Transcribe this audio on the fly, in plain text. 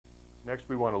Next,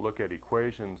 we want to look at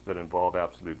equations that involve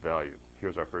absolute value.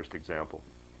 Here's our first example.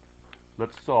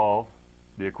 Let's solve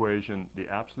the equation, the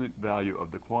absolute value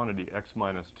of the quantity x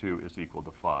minus 2 is equal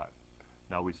to 5.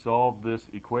 Now we solve this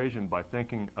equation by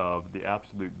thinking of the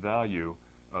absolute value,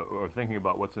 or thinking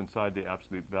about what's inside the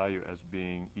absolute value as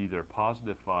being either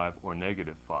positive 5 or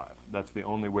negative 5. That's the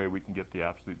only way we can get the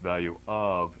absolute value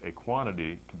of a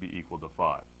quantity to be equal to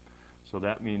 5. So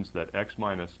that means that x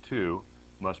minus 2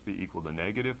 must be equal to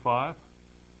negative 5,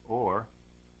 or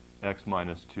x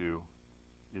minus 2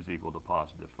 is equal to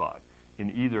positive 5. In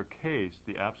either case,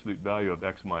 the absolute value of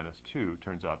x minus 2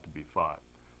 turns out to be 5.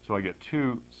 So I get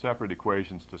two separate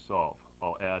equations to solve.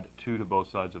 I'll add 2 to both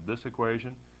sides of this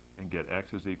equation and get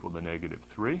x is equal to negative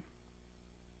 3.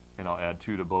 And I'll add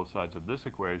 2 to both sides of this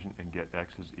equation and get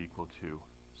x is equal to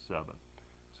 7.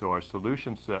 So our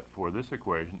solution set for this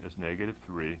equation is negative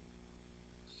 3,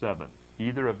 7.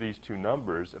 Either of these two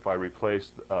numbers, if I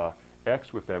replace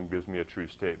x with them, gives me a true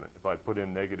statement. If I put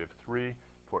in negative 3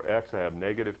 for x, I have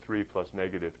negative 3 plus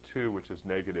negative 2, which is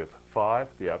negative 5,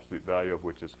 the absolute value of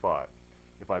which is 5.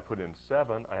 If I put in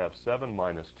 7, I have 7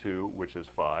 minus 2, which is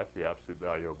 5, the absolute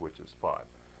value of which is 5.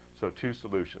 So two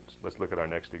solutions. Let's look at our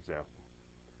next example.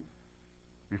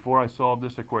 Before I solve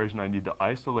this equation, I need to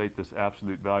isolate this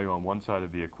absolute value on one side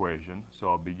of the equation, so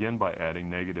I'll begin by adding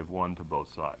negative 1 to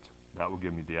both sides. That will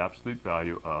give me the absolute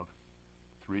value of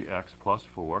 3x plus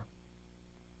 4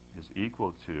 is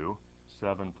equal to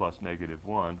 7 plus negative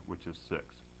 1, which is 6.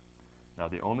 Now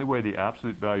the only way the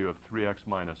absolute value of 3x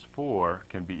minus 4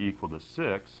 can be equal to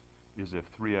 6 is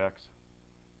if 3x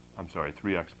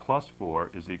plus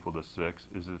 4 is equal to 6,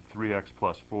 is if 3x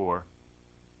plus 4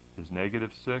 is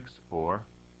negative 6, or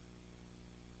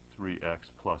 3x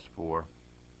plus 4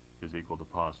 is equal to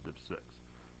positive 6.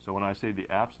 So when I say the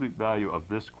absolute value of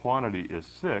this quantity is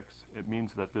 6, it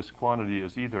means that this quantity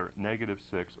is either negative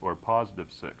 6 or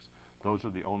positive 6. Those are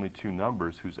the only two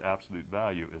numbers whose absolute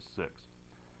value is 6.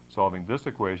 Solving this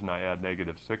equation, I add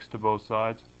negative 6 to both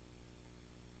sides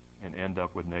and end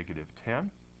up with negative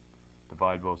 10.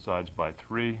 Divide both sides by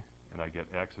 3, and I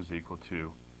get x is equal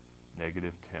to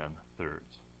negative 10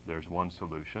 thirds. There's one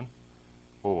solution.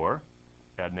 Or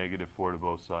add negative 4 to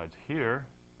both sides here,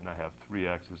 and I have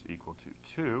 3x is equal to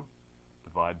 2.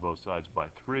 Divide both sides by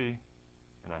 3,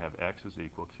 and I have x is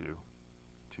equal to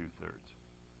 2 thirds.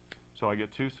 So I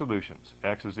get two solutions.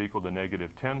 X is equal to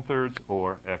negative 10 thirds,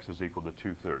 or x is equal to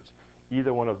 2 thirds.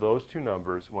 Either one of those two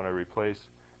numbers, when I replace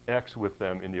x with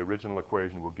them in the original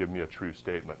equation, will give me a true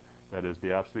statement. That is,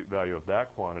 the absolute value of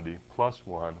that quantity plus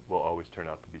 1 will always turn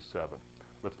out to be 7.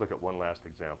 Let's look at one last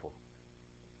example.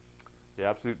 The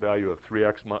absolute value of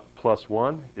 3x plus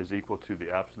 1 is equal to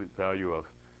the absolute value of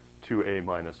 2a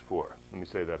minus 4. Let me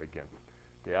say that again.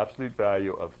 The absolute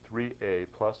value of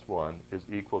 3a plus 1 is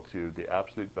equal to the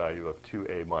absolute value of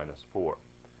 2a minus 4.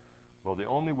 Well, the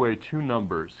only way two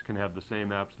numbers can have the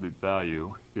same absolute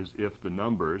value is if the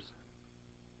numbers,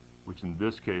 which in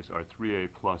this case are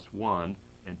 3a plus 1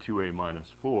 and 2a minus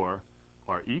 4,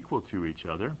 are equal to each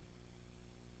other,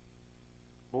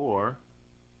 or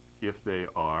if they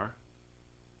are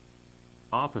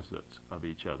opposites of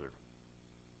each other.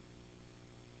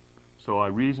 So I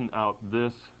reason out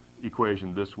this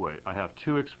equation this way. I have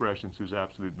two expressions whose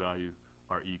absolute value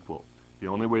are equal. The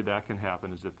only way that can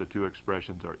happen is if the two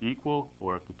expressions are equal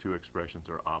or if the two expressions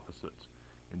are opposites.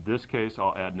 In this case,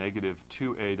 I'll add negative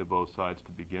 2a to both sides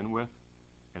to begin with,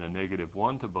 and a negative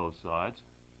 1 to both sides,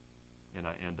 and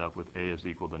I end up with a is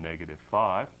equal to negative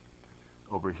 5.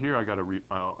 Over here,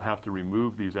 I'll have to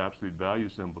remove these absolute value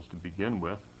symbols to begin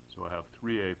with, so I have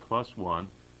 3a plus 1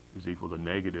 is equal to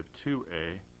negative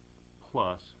 2a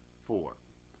plus 4.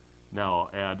 Now I'll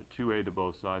add 2a to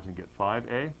both sides and get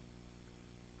 5a,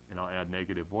 and I'll add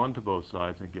negative 1 to both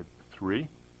sides and get 3.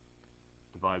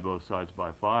 Divide both sides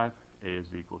by 5, a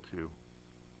is equal to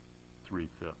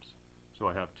 3/5. So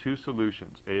I have two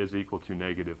solutions. A is equal to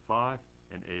negative 5,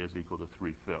 and a is equal to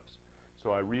 3/5.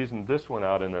 So I reasoned this one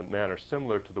out in a manner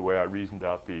similar to the way I reasoned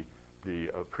out the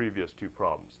previous two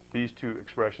problems. These two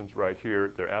expressions right here,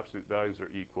 their absolute values are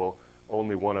equal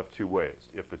only one of two ways: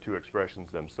 if the two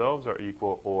expressions themselves are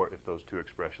equal, or if those two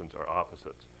expressions are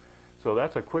opposites. So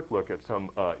that's a quick look at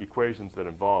some equations that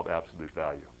involve absolute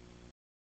value.